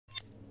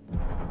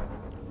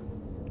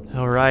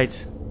All right.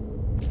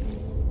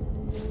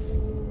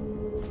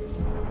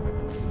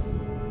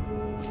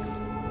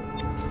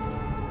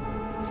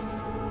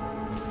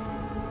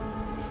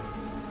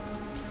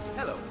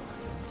 Hello.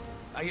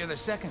 I hear the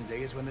second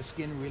day is when the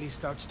skin really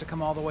starts to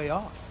come all the way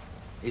off.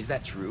 Is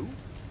that true?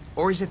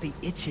 Or is it the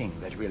itching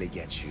that really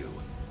gets you?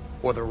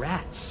 Or the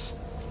rats?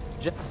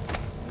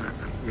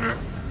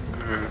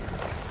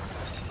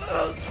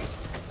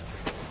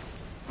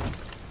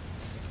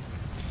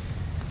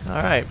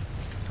 Alright.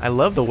 I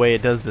love the way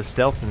it does the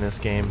stealth in this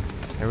game.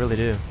 I really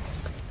do.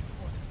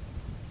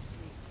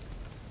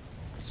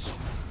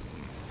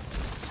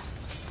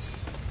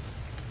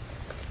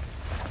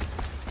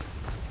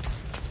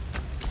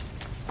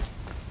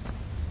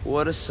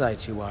 What a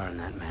sight you are in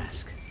that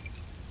mask.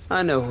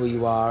 I know who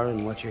you are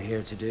and what you're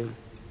here to do.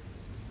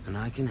 And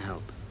I can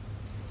help.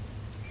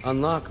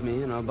 Unlock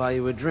me and I'll buy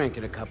you a drink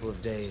in a couple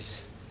of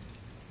days.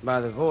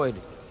 By the void,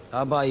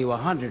 I'll buy you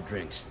 100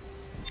 drinks.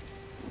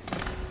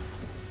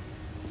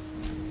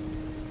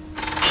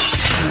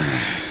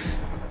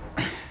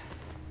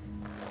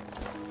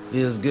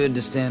 Feels good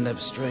to stand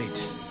up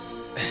straight.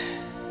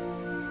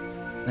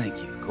 Thank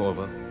you,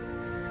 Corvo.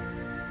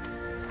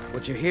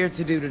 What you're here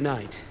to do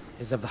tonight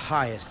is of the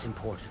highest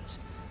importance.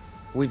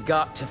 We've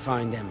got to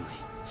find Emily,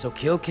 so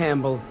kill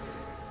Campbell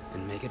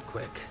and make it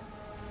quick.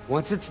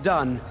 Once it's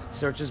done,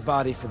 search his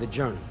body for the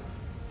journal,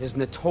 his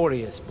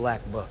notorious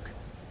black book,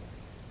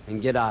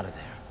 and get out of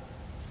there.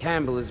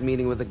 Campbell is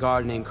meeting with a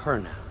guard named Kerr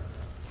now,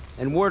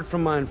 and word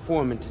from my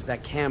informant is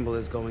that Campbell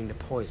is going to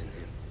poison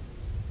him.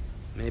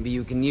 Maybe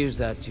you can use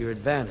that to your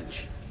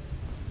advantage.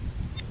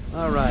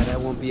 Alright, I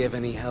won't be of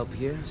any help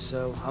here,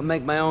 so I'll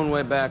make my own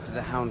way back to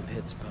the Hound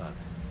Pits pub.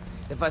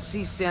 If I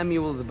see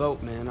Samuel the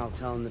boatman, I'll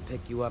tell him to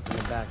pick you up in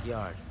the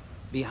backyard,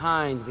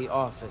 behind the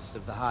office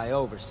of the High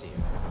Overseer.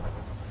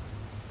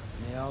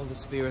 May all the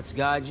spirits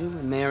guide you,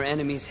 and may our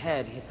enemy's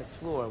head hit the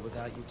floor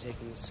without you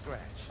taking a scratch.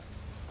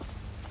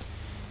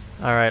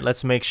 Alright,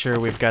 let's make sure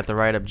we've got the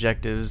right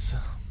objectives.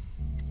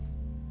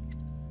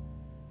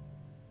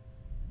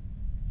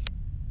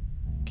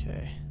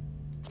 Okay.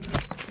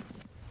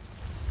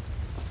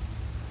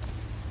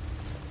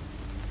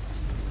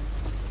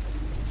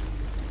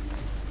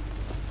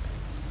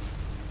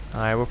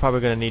 Alright, we're probably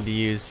going to need to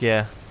use,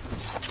 yeah.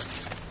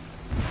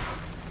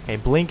 Okay,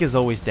 blink is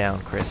always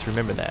down, Chris.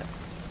 Remember that.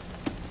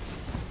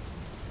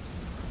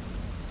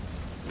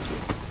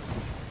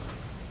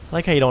 I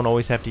like how you don't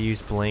always have to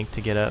use blink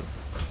to get up.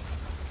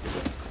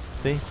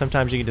 See?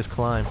 Sometimes you can just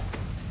climb.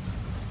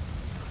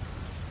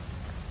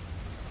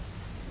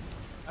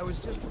 I was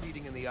just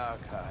reading in the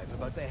archive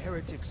about the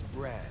Heretic's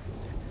brand.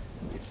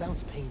 It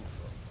sounds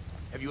painful.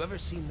 Have you ever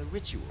seen the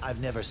ritual? I've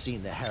never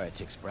seen the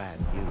Heretic's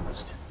brand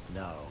used.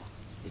 No,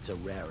 it's a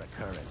rare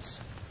occurrence.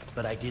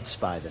 But I did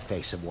spy the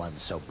face of one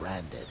so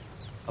branded.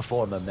 A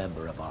former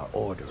member of our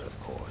order, of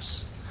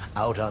course.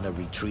 Out on a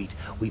retreat,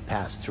 we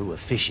passed through a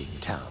fishing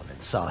town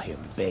and saw him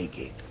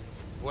begging.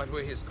 What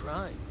were his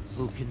crimes?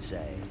 Who can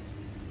say?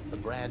 The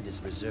brand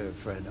is reserved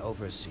for an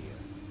overseer,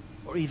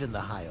 or even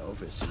the High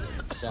Overseer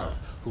himself,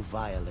 who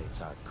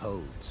violates our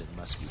codes and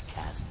must be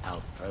cast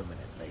out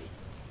permanently.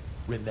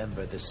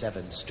 Remember the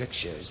 7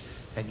 strictures,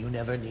 and you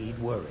never need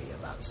worry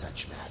about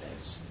such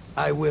matters.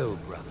 I will,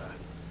 brother.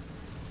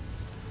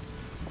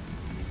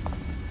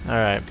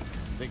 Alright.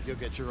 Think you'll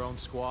get your own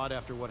squad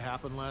after what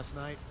happened last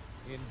night?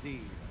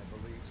 Indeed, I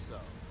believe so.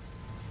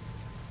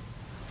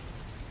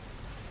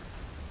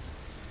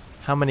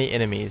 How many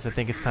enemies? I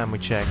think it's time we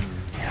check.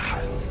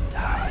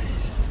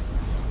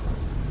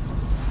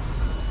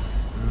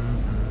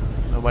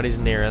 Nobody's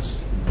near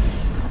us.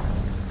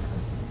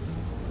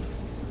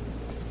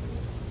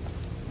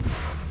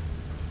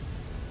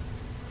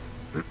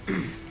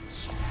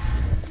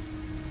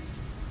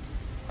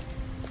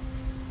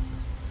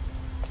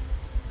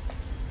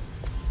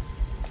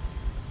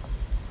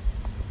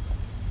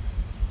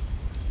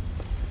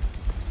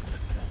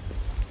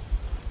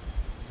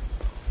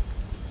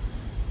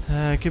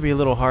 It could be a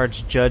little hard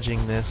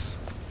judging this.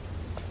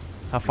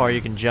 How far you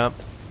can jump.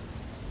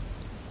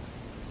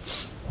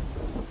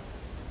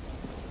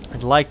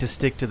 I'd like to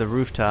stick to the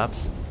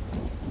rooftops.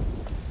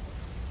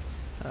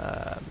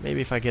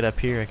 Maybe if I get up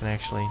here I can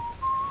actually...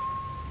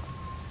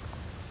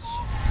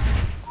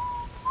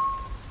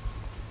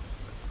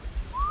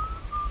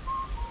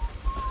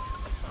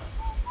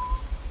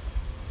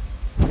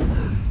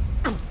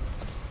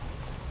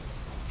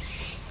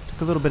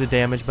 Took a little bit of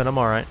damage, but I'm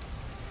alright.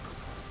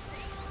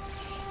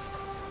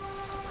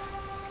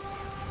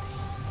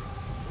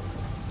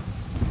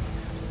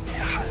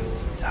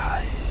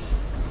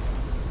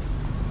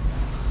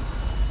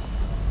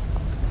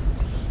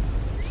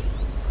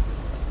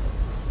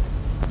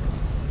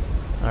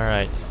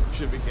 Alright.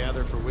 Should we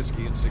gather for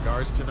whiskey and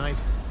cigars tonight?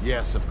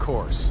 Yes, of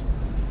course.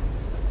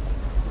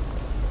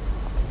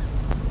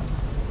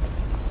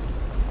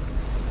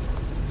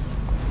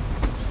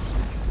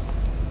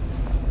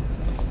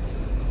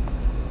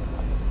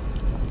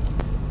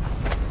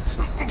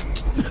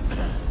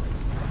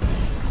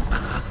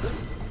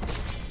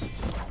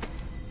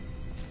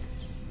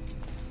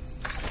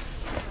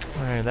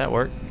 Alright, that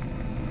worked.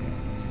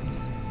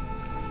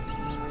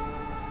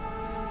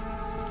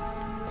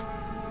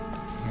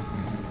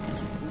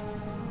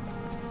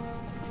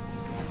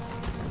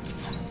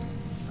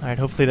 Alright,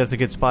 hopefully that's a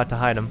good spot to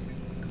hide them.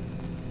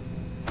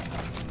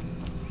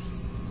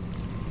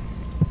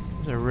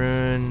 There's a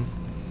rune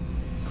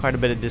quite a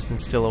bit of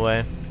distance still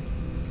away.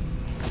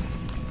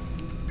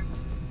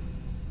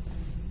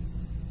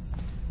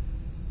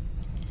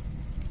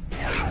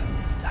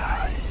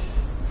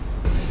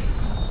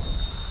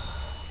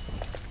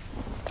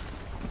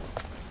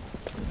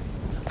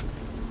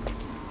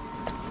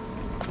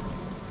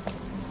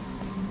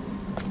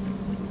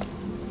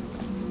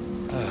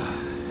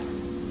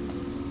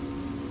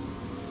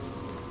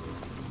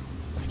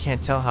 I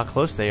can't tell how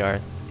close they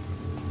are.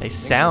 They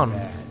sound.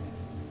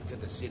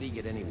 Could the city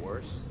get any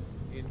worse?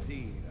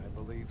 Indeed, I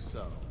believe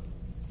so.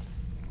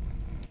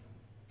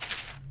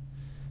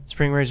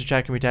 Spring razor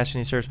jack can be attached to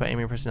any surface by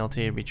aiming pressing LT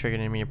to be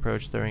triggered enemy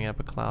approach, throwing up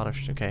a cloud of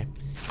okay.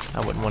 I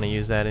wouldn't want to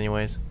use that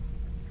anyways.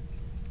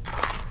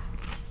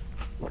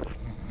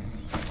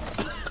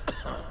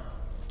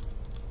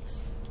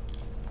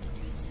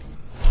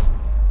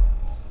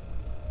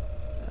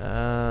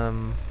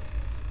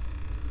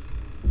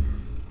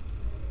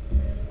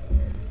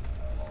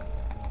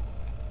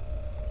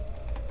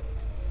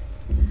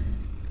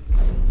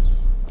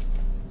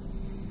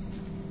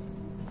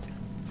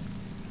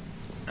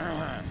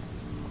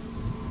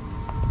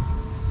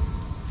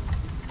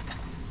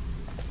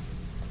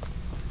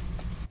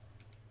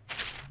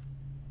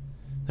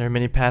 There are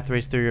many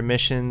pathways through your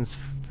missions.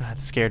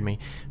 That scared me.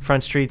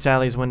 Front streets,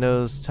 alleys,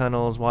 windows,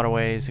 tunnels,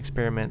 waterways.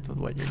 Experiment with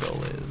what your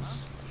goal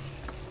is.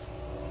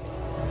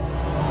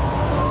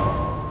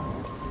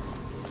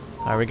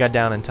 Alright, we got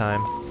down in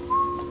time.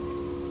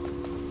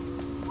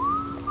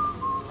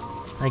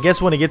 I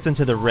guess when it gets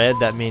into the red,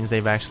 that means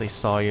they've actually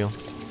saw you.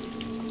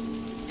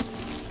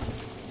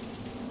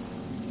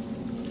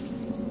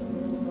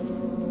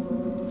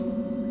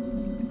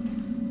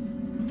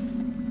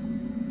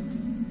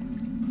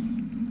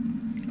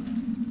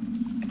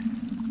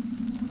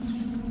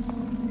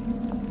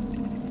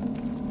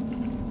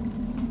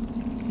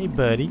 Hey,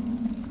 buddy.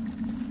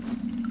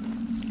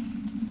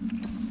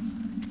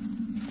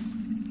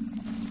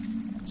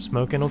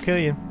 Smoking will kill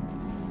you.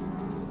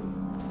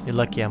 You're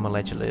lucky I'm gonna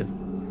let you live.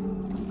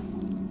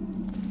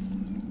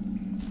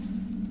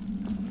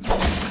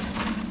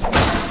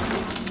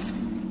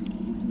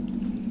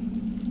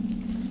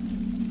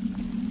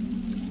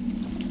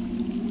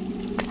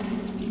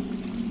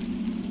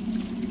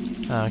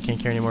 I can't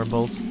carry any more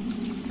bolts.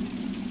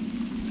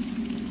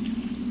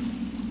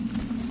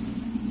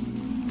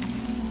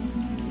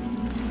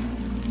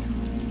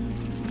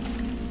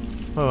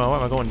 Oh, why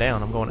am I going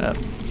down? I'm going up.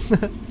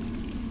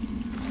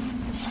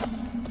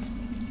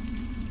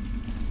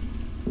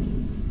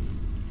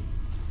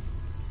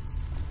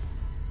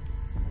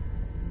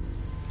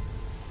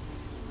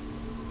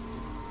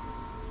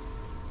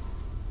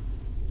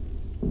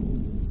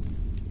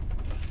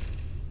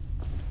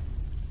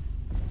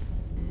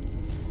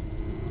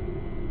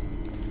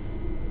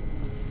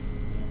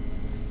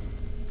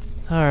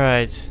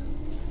 Alright.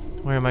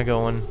 Where am I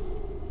going?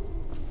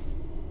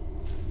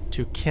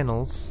 To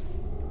Kennels.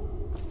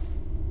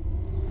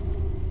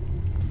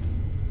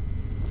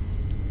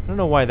 I don't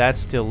know why that's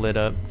still lit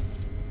up.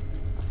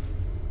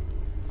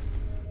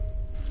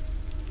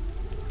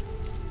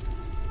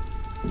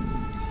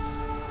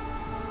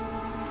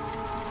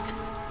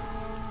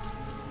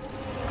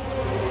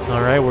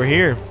 Alright, we're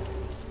here.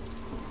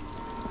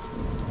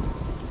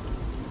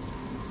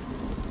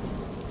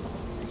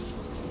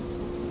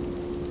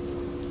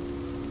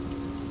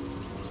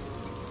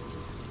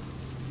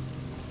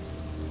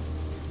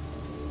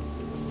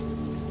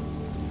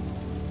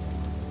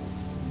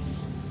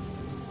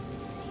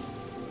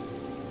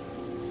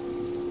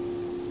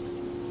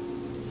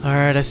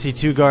 Alright, I see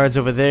two guards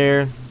over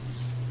there.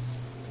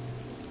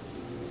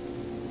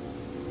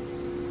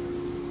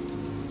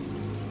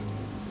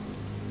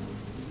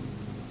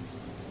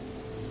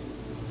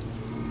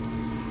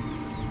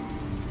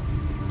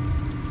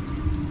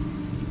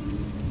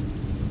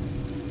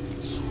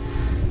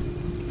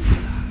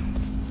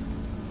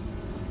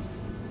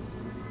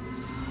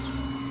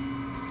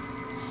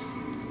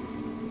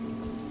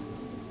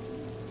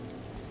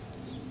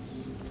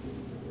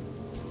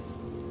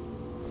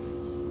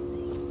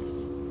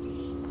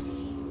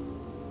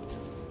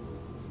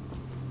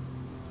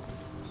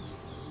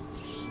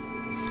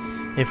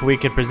 If we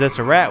could possess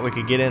a rat, we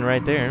could get in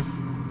right there.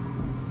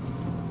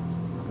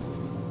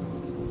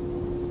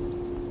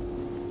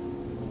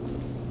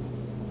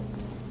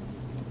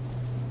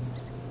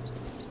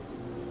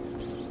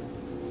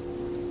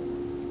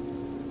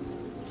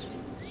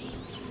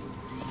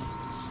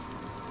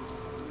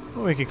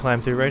 Or we could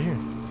climb through right here.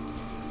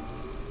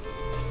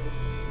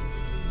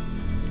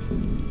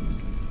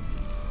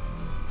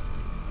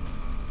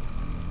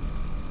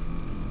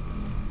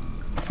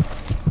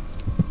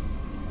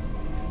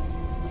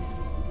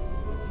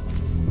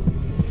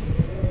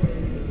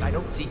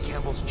 See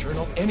Campbell's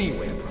journal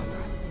anywhere, brother.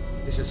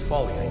 This is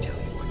folly, I tell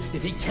you.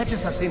 If he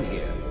catches us in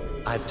here...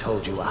 I've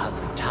told you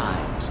 100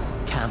 times.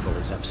 Campbell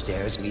is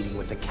upstairs meeting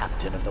with the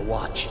captain of the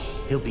watch.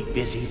 He'll be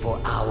busy for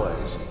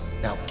hours.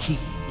 Now keep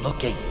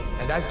looking.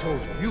 And I've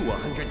told you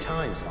 100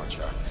 times,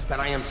 Archer, but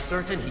I am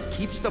certain he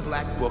keeps the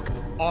Black Book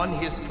on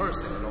his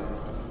person at all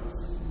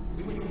times.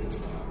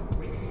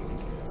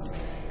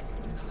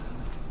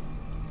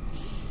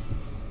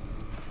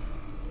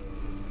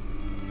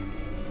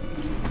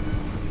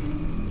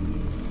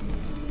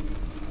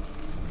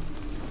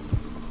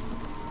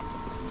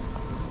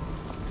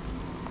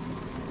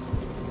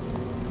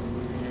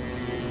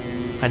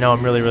 I know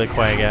I'm really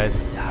quiet,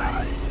 guys.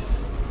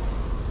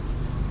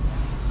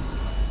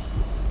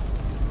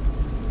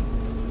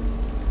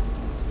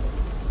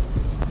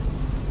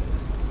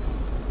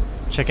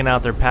 Checking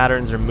out their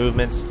patterns, their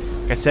movements.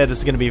 Like I said, this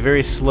is going to be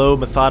very slow,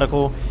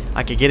 methodical.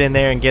 I could get in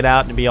there and get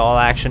out and be all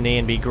action-y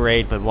and be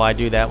great, but why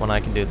do that when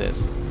I can do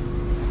this?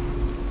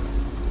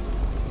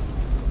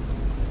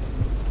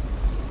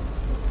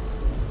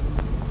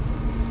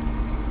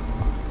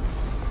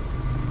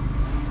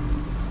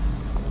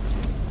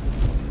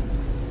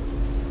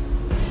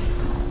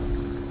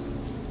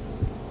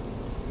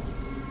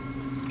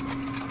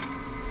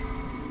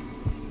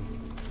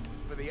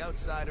 The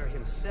outsider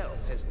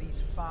himself has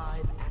these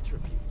 5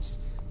 attributes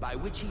by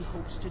which he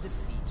hopes to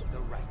defeat the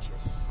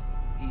righteous.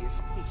 He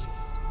is patient,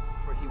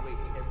 for he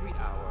waits every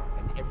hour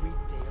and every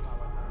day of our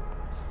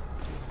lives.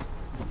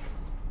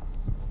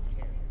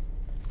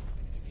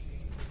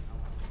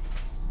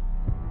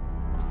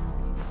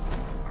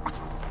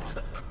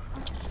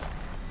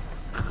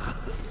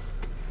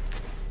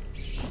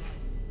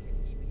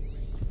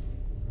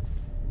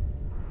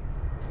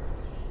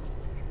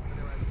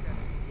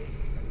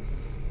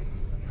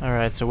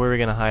 Alright, so where are we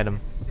going to hide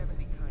him?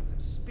 70 kinds of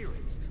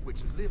spirits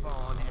which live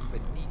on and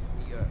beneath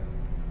the earth.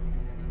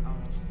 The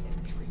arts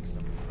and tricks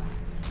of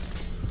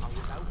life are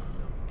without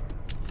number.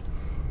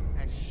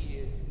 And he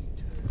is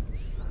eternal. He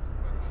has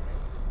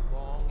lived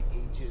long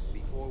ages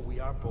before we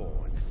are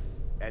born,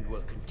 and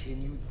will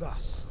continue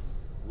thus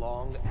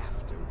long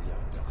after we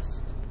are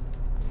dust.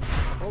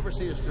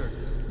 Overseer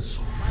Sturgis,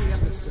 my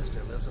youngest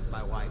sister lives with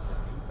my wife and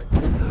me, but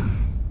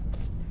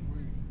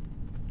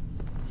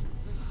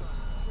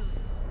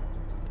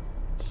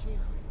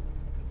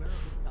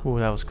Ooh,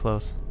 that was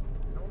close.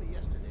 only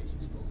yesterday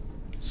she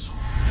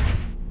spoke.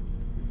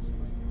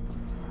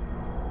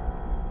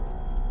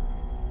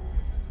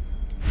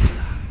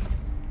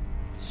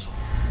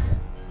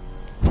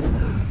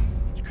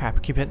 Crap, I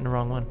keep hitting the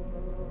wrong one.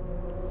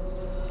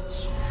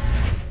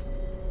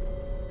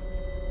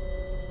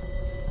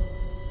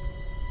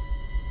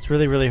 It's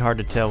really hard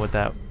to tell with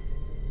that.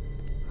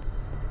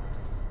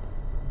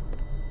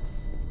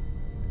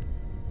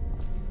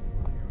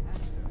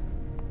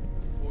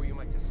 Before you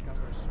might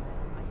discover a small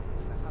item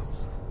in the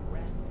house,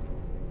 grab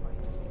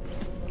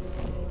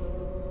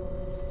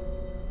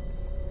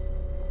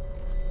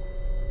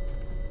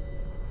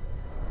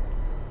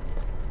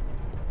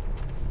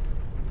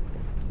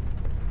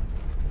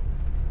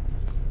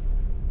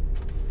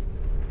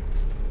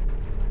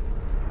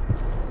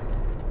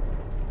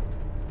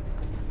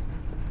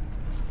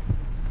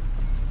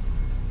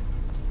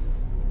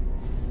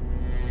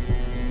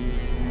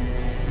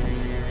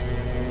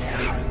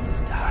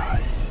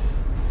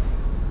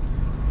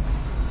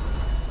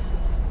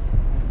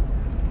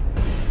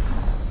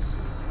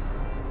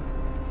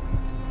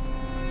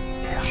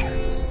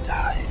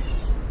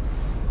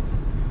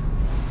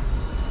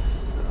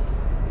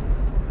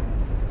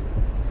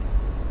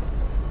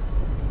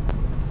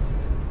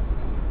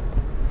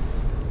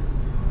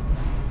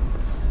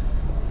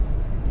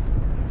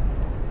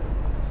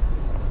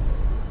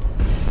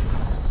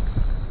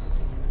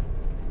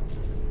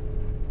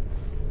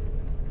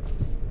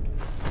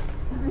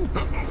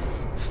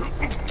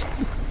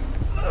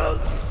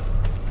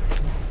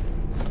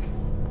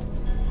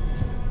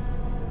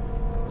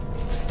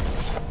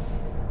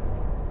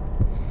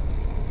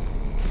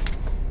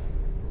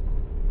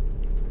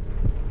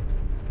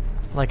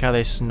I like how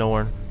they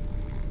snore.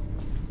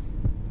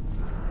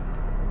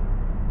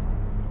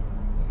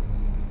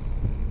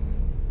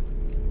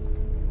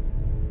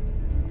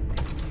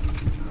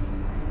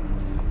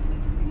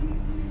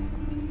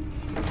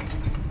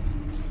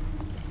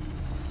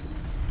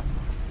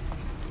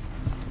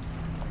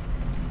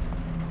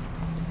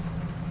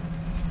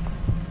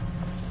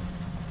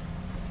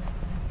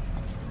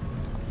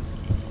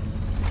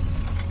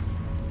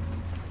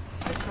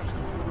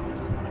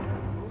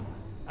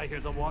 I hear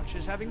the watch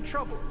is having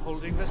trouble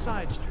holding the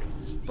side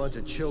streets. Bunch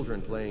of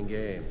children playing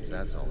games,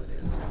 that's all it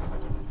is.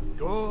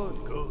 Good,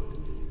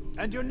 good.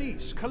 And your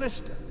niece,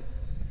 Callista?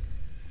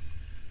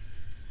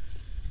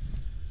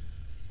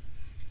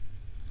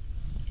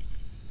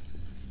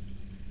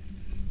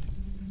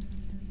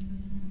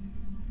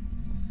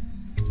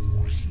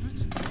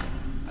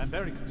 I'm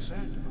very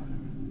concerned about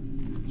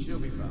her. She'll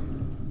be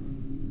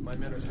found. My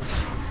men are searching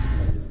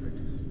the district.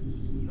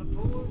 The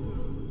poor girl.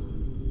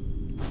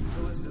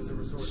 Callista's a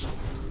resource.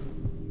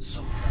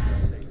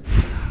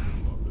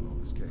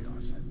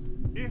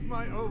 If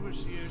my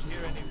overseers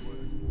hear any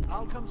word,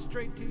 I'll come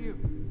straight to you.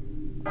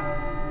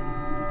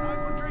 Time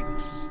for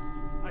drinks.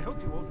 I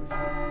hope you won't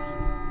refuse.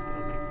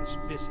 It'll make this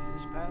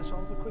business pass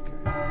all the quicker.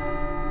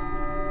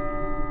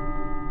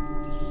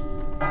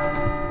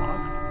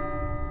 Wagner,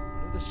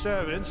 one of the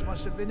servants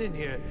must have been in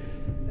here.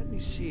 Let me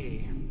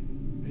see.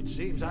 It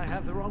seems I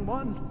have the wrong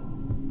one.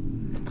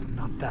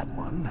 Not that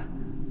one.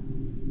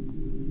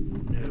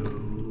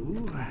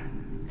 No.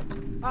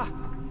 Ah,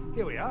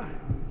 here we are.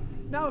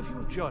 Now if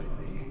you'll join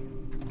me.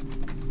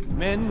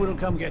 Men will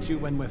come get you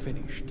when we're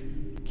finished.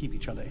 Keep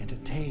each other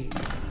entertained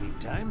in the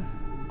meantime.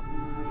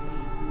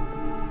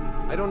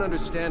 I don't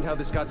understand how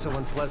this got so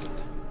unpleasant.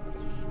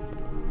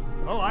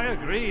 Oh, I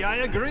agree, I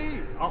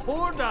agree. A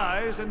whore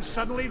dies and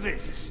suddenly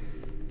this.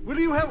 Will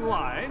you have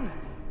wine?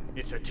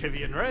 It's a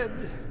Tivian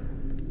red.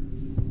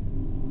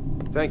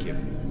 Thank you.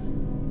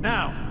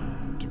 Now,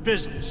 to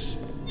business.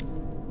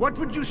 What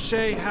would you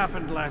say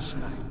happened last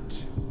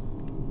night?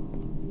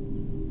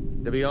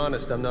 To be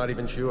honest, I'm not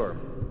even sure.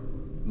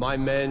 My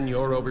men,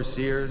 your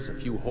overseers, a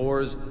few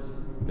whores,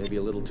 maybe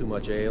a little too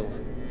much ale.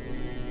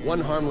 One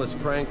harmless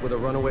prank with a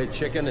runaway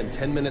chicken, and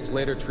 10 minutes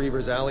later,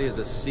 Trevor's Alley is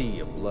a sea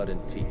of blood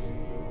and teeth.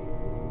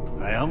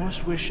 I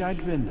almost wish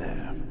I'd been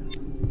there.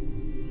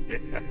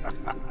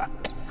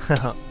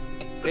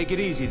 Take it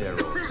easy there,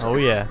 Rose. Oh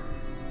yeah.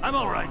 I'm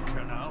all right,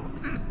 Colonel.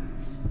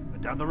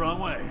 Went down the wrong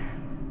way.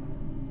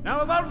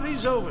 Now about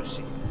these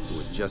overseers. Who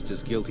are just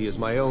as guilty as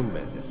my own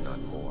men, if not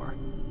more.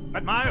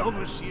 But my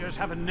overseers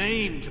have a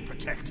name to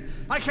protect.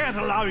 I can't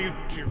allow you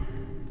to...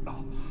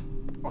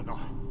 Oh no.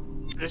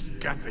 This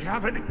can't be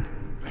happening.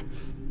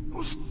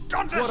 Who's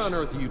done this? What on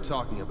earth are you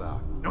talking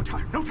about? No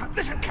time, no time.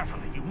 Listen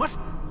carefully. You must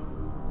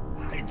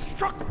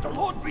instruct the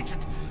Lord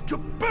Regent to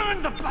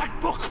burn the Black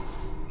Book.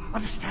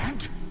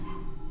 Understand?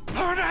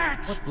 Burn it!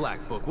 What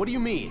Black Book? What do you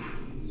mean?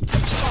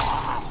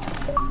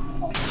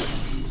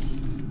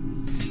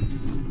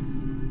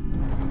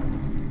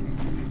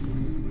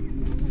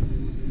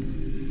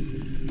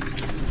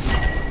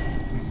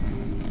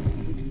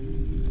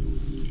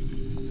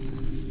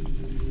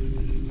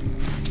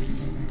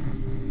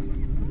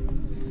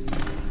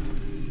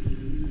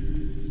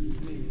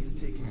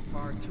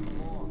 Too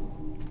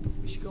long.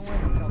 We should go in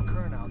and tell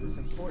Colonel there's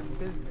important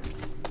business.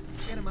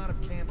 Get him out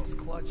of Campbell's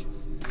clutches.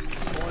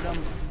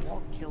 Boredom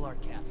won't kill our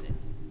captain.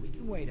 We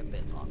can wait a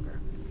bit longer.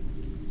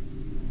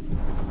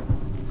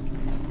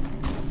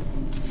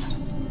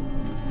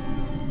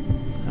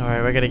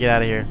 Alright, we're gonna get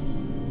out of here.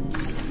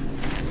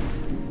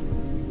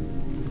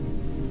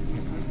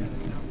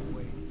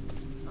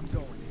 I'm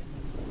going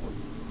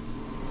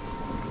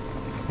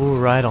in. Ooh,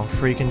 right on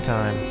freaking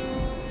time.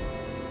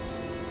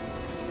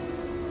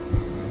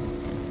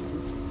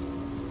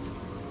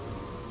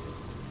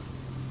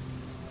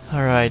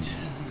 Alright.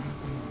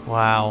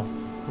 Wow.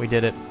 We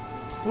did it.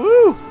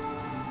 Woo!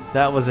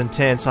 That was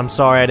intense. I'm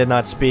sorry I did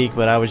not speak,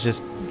 but I was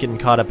just getting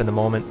caught up in the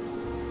moment.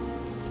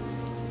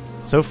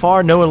 So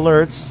far, no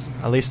alerts.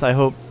 At least I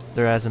hope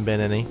there hasn't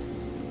been any.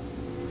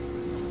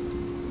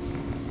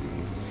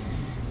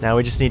 Now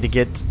we just need to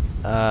get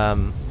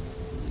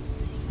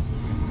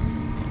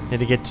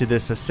to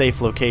this safe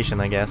location,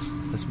 I guess.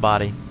 This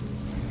body.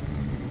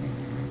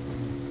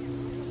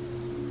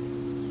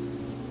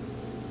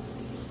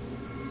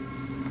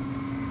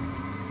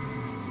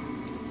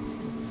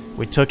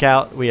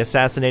 We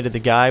assassinated the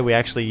guy. We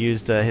actually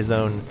used his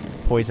own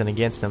poison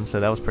against him, so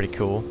that was pretty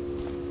cool.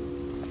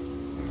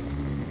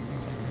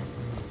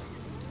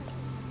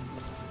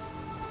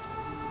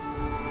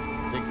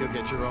 Think you'll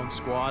get your own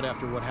squad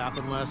after what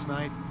happened last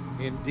night?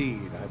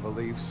 Indeed, I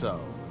believe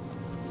so.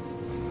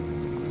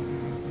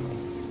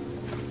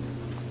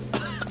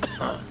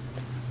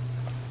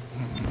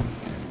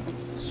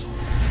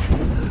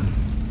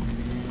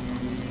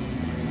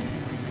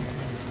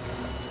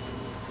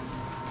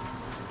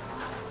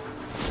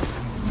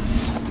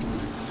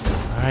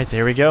 Alright,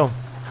 there we go.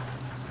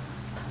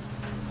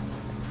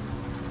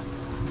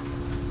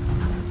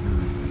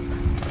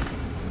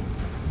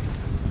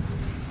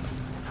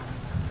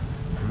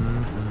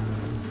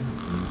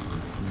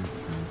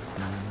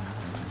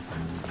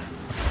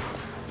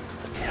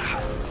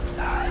 Yeah, it's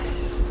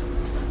nice.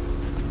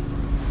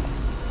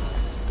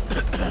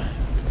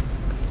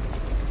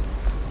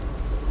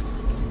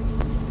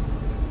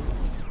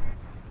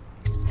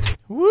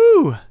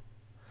 Woo!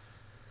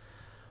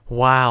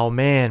 Wow,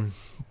 man.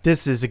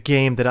 This is a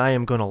game that I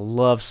am going to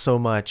love so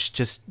much,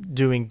 just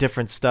doing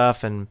different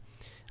stuff. And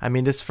I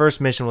mean, this first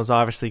mission was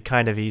obviously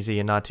kind of easy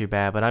and not too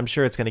bad, but I'm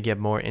sure it's going to get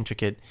more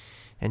intricate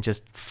and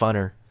just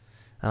funner.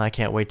 And I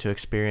can't wait to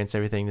experience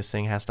everything this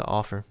thing has to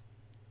offer.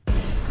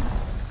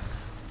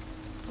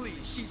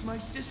 Please, she's my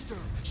sister.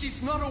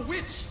 She's not a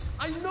witch.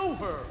 I know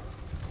her.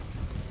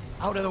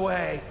 Out of the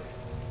way.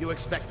 You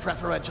expect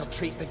preferential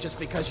treatment just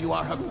because you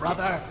are her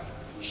brother?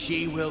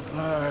 She will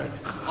burn.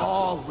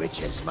 All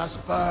witches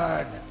must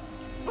burn.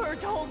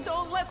 Bertold,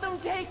 don't let them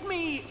take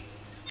me!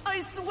 I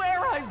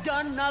swear I've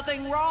done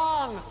nothing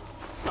wrong!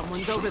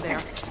 Someone's over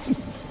there.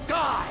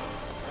 Die!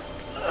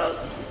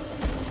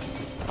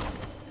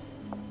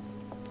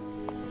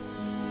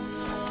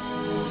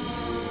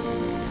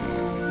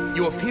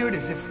 You appeared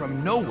as if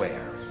from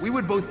nowhere. We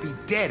would both be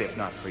dead if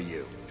not for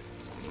you.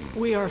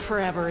 We are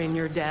forever in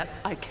your debt.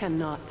 I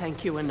cannot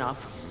thank you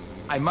enough.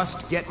 I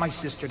must get my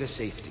sister to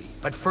safety,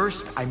 but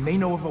first I may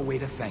know of a way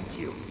to thank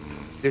you.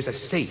 There's a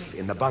safe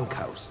in the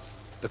bunkhouse.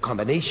 The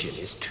combination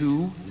is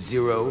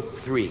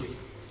 203.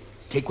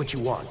 Take what you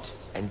want,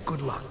 and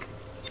good luck.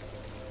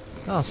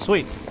 Oh,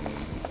 sweet.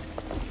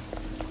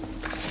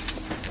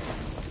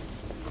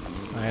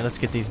 Alright, let's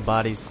get these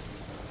bodies.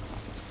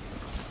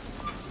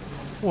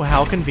 Oh,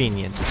 how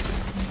convenient.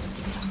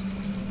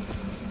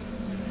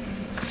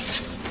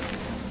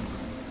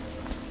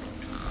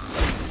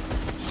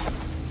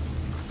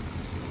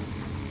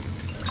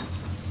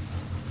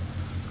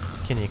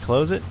 Can you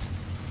close it?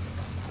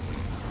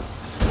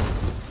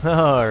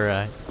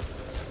 Alright.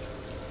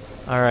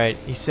 Alright,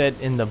 he said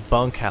in the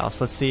bunkhouse.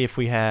 Let's see if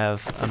we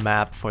have a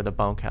map for the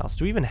bunkhouse.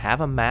 Do we even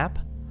have a map?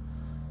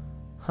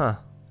 Huh.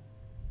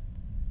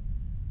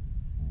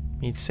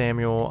 Meet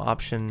Samuel,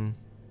 option.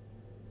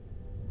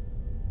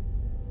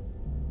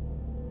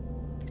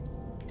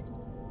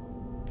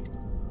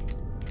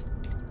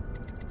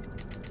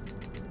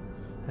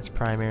 That's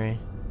primary.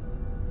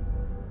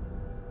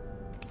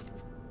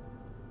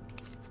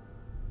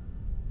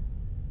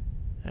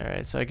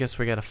 Alright, so I guess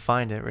we gotta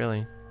find it,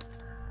 really.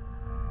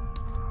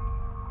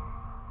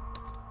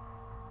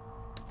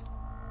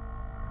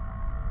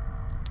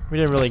 We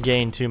didn't really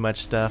gain too much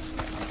stuff.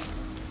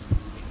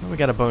 We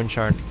got a bone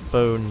chart,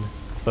 bone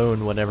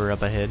whatever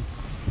up ahead.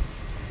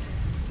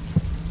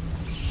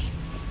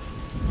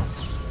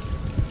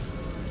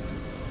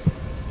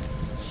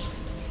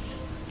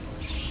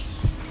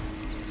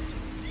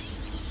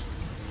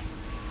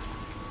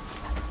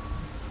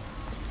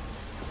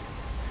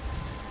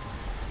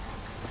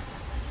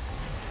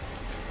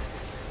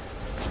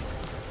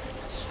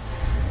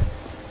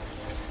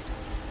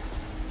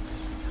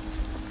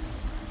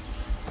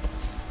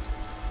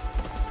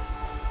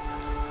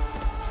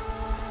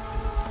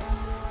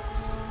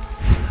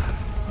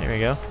 There we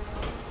go.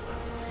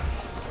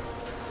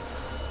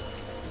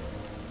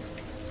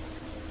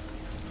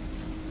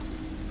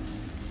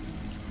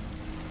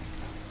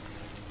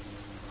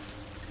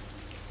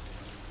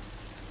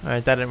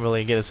 Alright, that didn't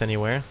really get us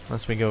anywhere,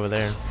 unless we go over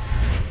there.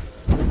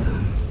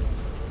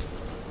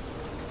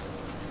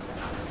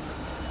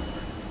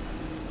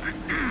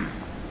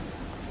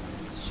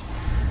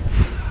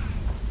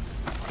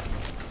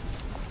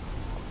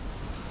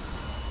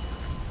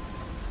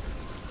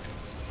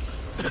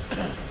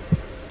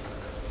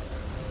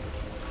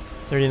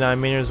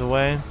 "39 meters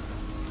away."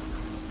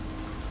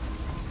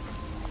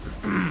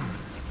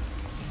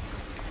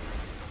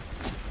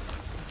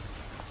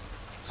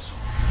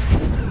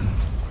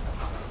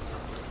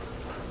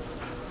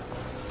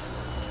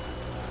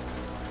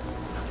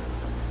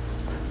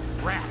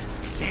 Rat,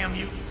 damn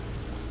you!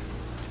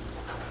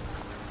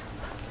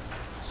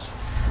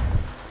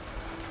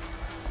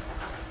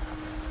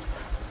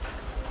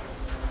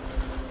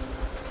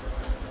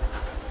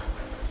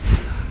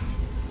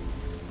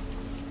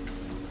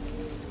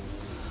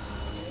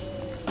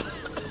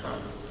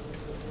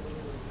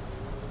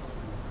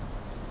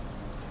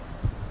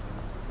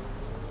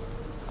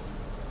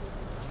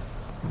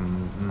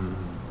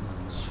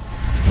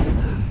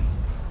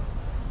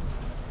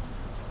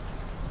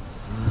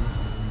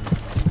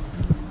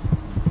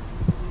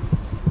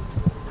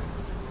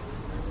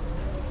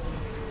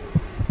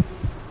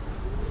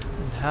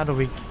 How do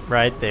we...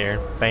 Right there.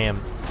 Bam.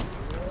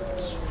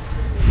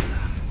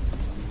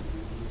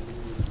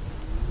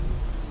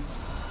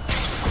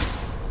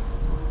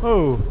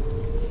 Whoa.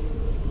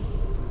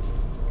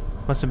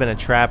 Must have been a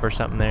trap or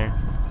something there.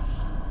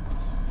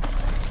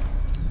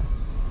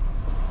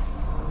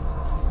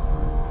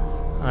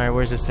 Alright,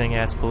 where's this thing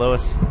at? It's below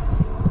us.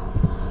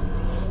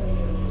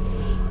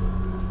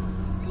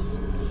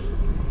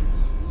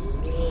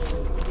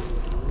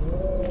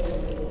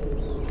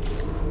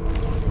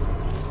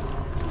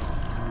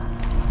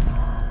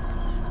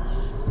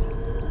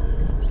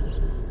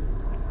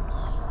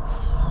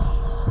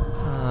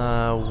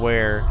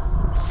 Where?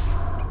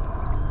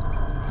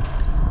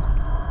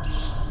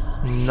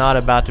 Not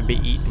about to be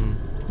eaten.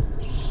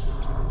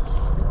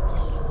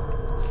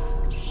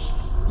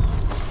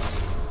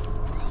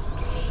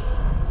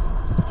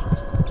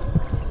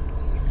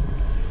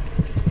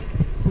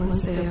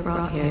 Once they are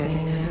brought here,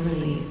 they never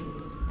leave.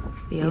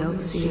 The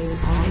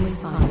overseers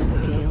always find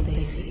the guild they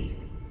seek.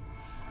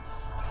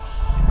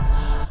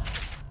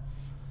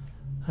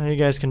 You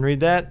guys can read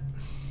that.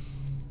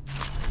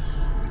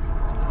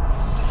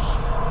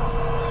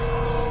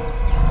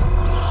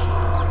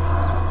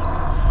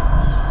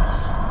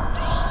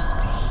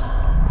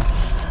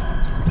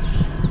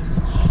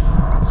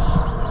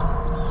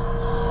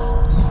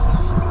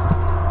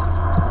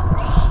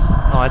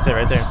 That's it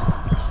right there.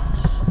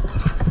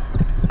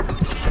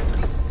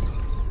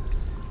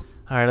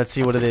 Alright, let's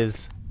see what it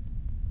is.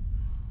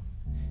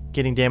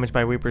 Getting damaged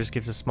by Weepers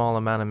gives a small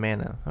amount of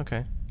mana.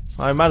 Okay.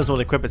 Well, I might as well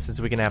equip it since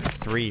we can have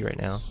 3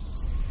 right now.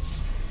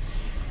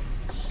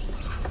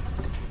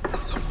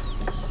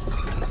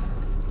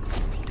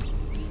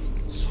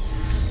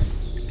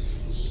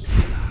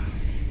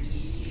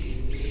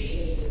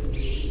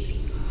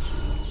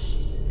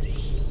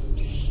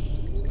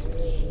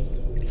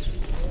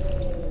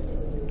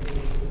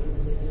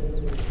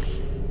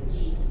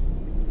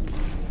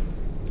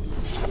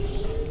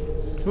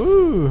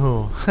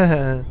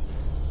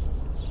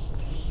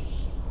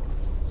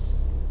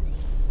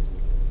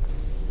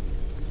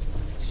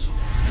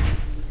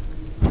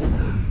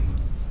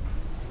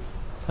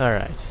 All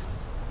right.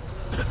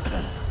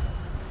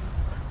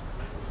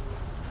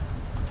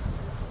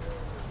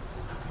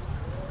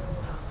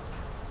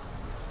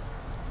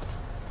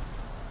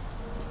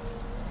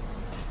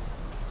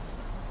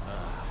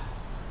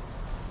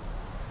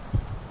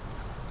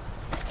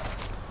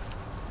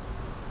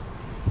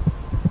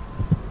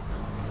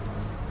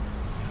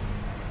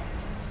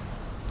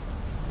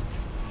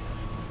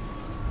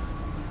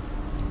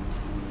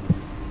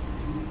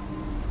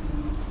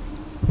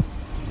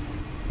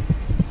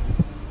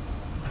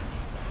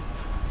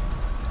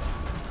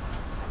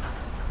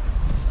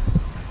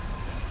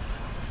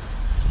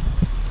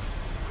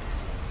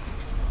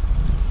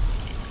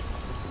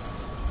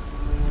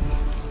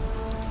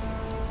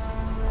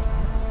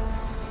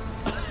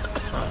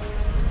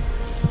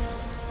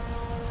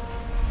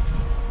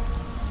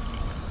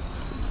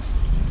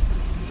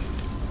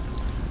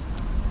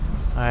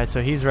 Alright,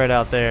 so he's right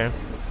out there.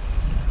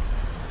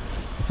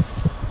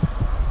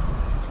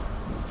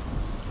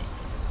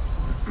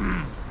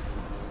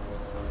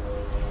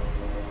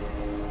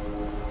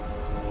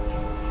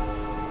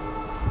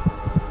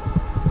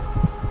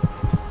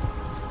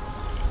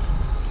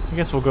 I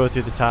guess we'll go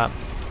through the top.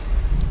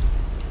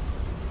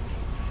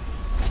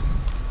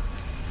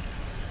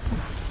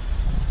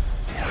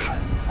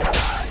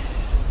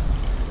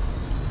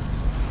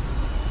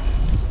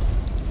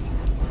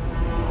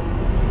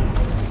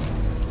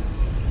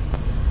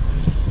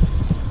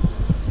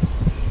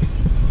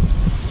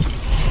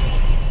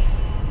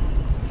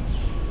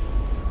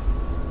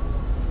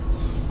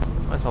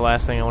 That's the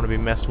last thing I want to be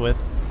messed with.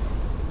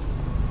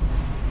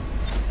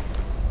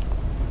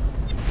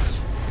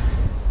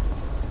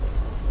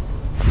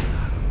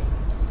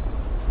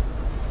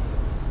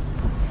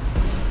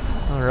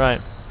 All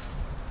right.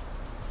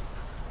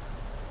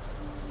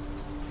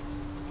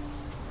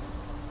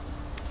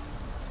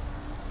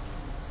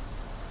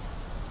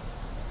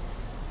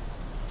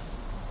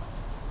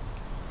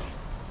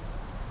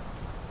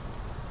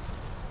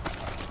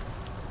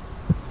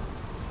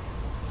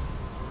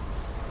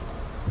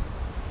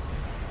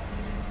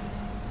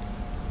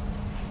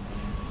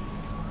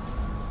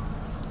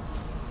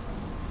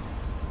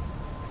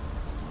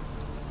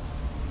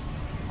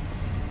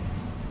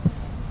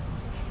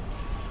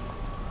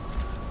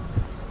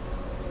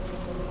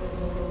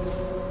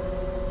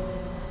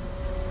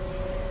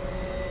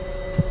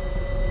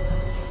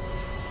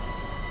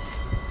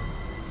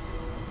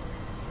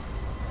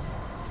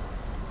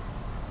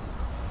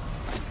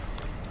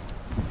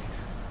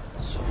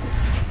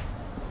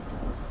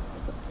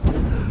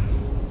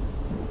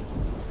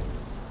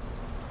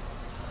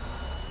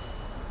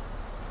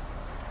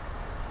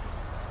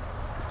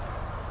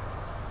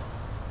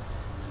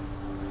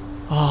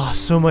 Oh,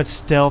 so much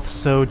stealth,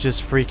 so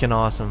just freaking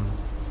awesome.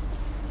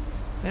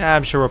 Yeah,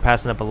 I'm sure we're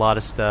passing up a lot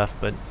of stuff,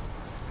 but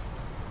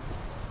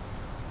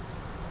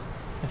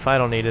if I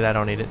don't need it, I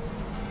don't need it.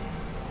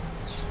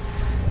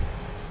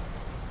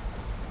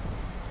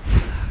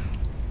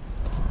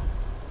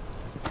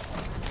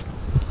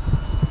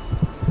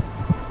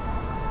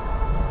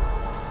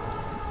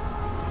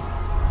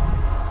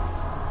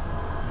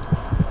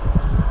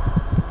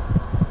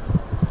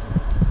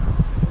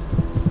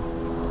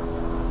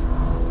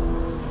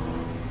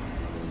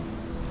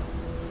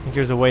 Think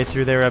there's a way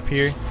through there up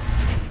here?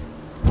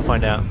 We'll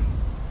find out.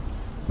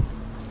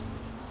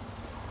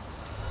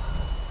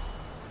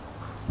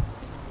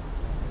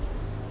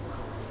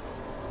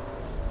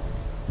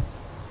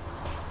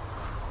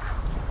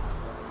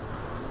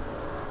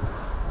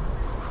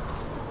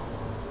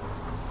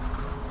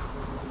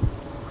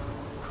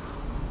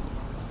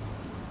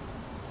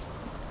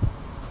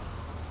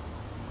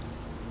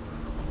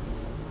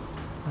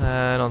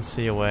 I don't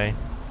see a way.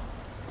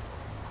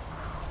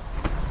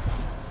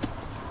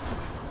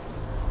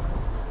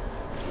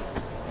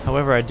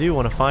 However, I do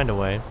want to find a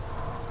way.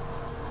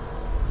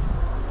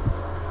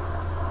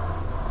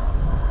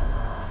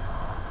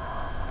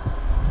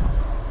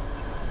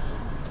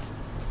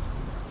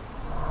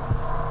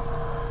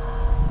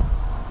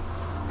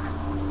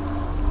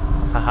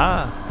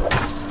 Haha!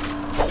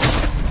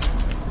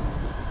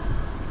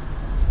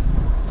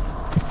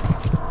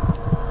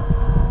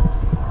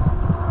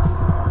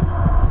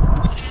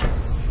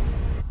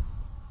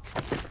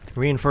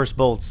 Reinforced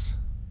bolts.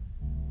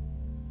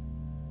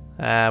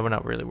 We're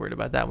not really worried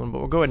about that one, but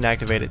we'll go ahead and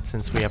activate it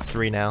since we have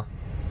 3 now.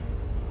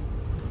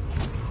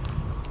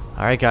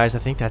 Alright guys, I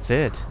think that's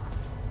it.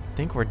 I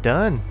think we're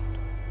done.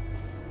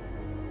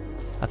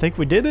 I think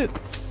we did it.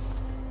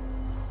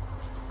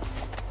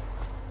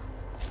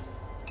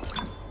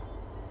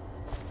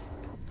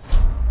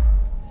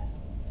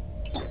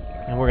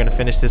 And we're gonna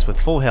finish this with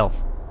full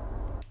health.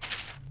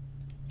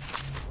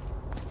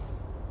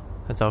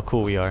 That's how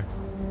cool we are.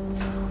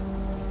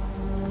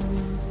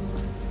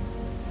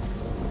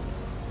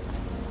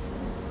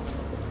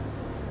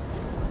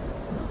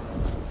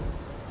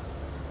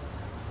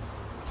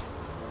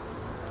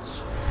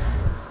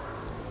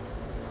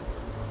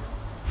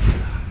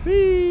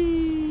 Whee!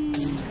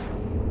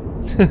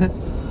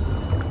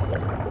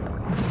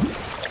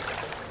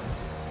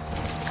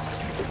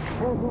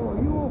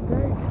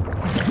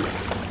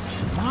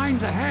 Mind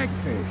the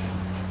hagfish.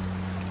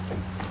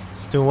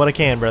 Just doing what I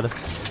can, brother.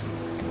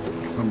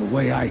 From the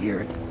way I hear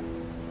it,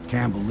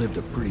 Campbell lived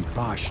a pretty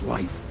posh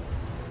life.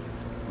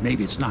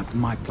 Maybe it's not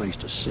my place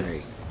to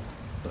say,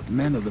 but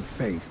men of the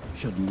faith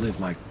shouldn't live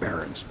like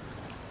barons.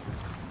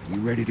 Are you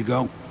ready to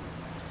go?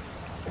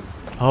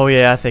 Oh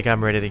yeah, I think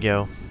I'm ready to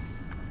go.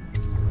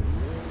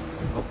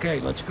 Okay,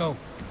 let's go.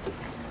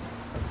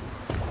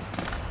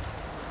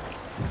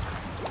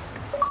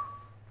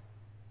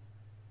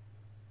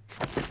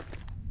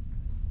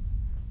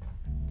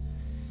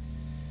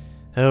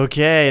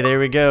 Okay, there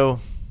we go.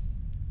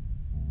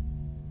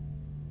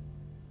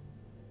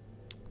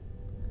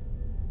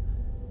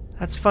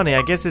 That's funny.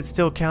 I guess it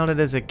still counted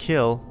as a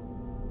kill,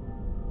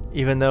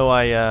 even though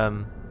I let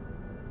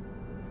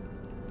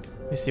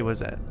me see,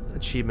 what's that?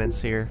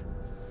 Achievements here.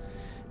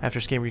 After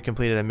this game, you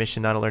completed a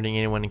mission not alerting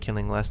anyone and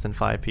killing less than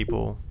 5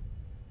 people.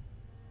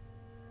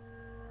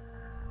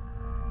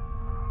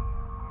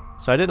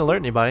 So I didn't alert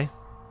anybody.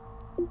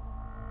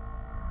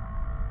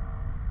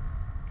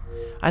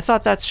 I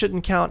thought that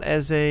shouldn't count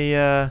as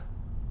a,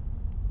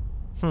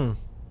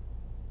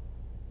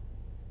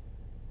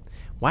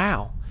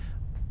 Wow.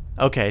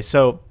 Okay,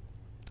 so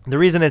the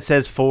reason it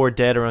says 4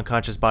 dead or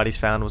unconscious bodies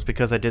found was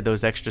because I did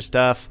those extra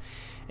stuff.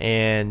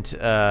 And,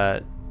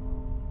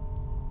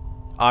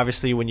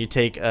 obviously when you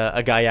take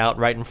a guy out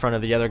right in front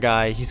of the other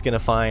guy, he's going to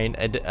find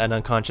an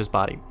unconscious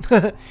body.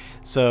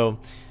 So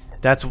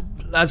that's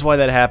why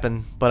that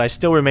happened. But I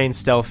still remain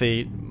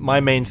stealthy. My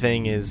main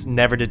thing is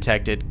never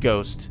detected,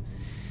 ghost.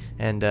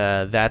 And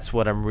that's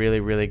what I'm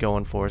really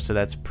going for, so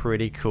that's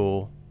pretty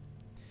cool.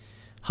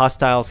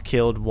 Hostiles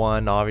killed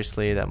 1,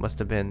 obviously. That must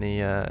have been the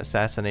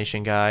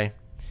assassination guy.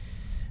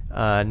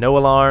 No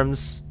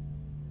alarms.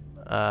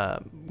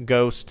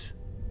 Ghost.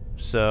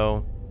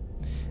 So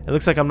it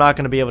looks like I'm not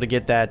going to be able to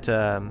get that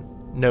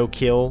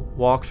no-kill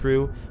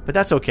walkthrough, but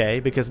that's okay,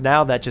 because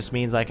now that just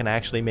means I can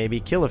actually maybe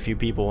kill a few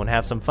people and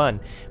have some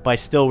fun by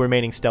still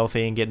remaining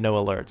stealthy and get no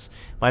alerts.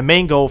 My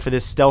main goal for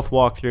this stealth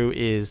walkthrough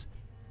is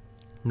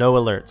no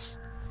alerts,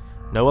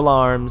 no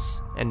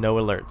alarms, and no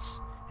alerts.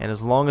 And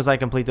as long as I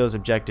complete those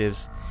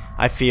objectives,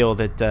 I feel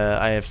that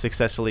I have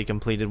successfully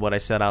completed what I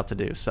set out to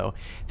do. So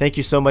thank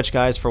you so much,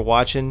 guys, for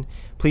watching.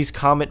 Please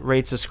comment,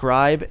 rate,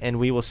 subscribe, and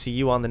we will see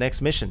you on the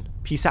next mission.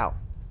 Peace out,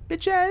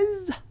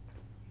 bitches.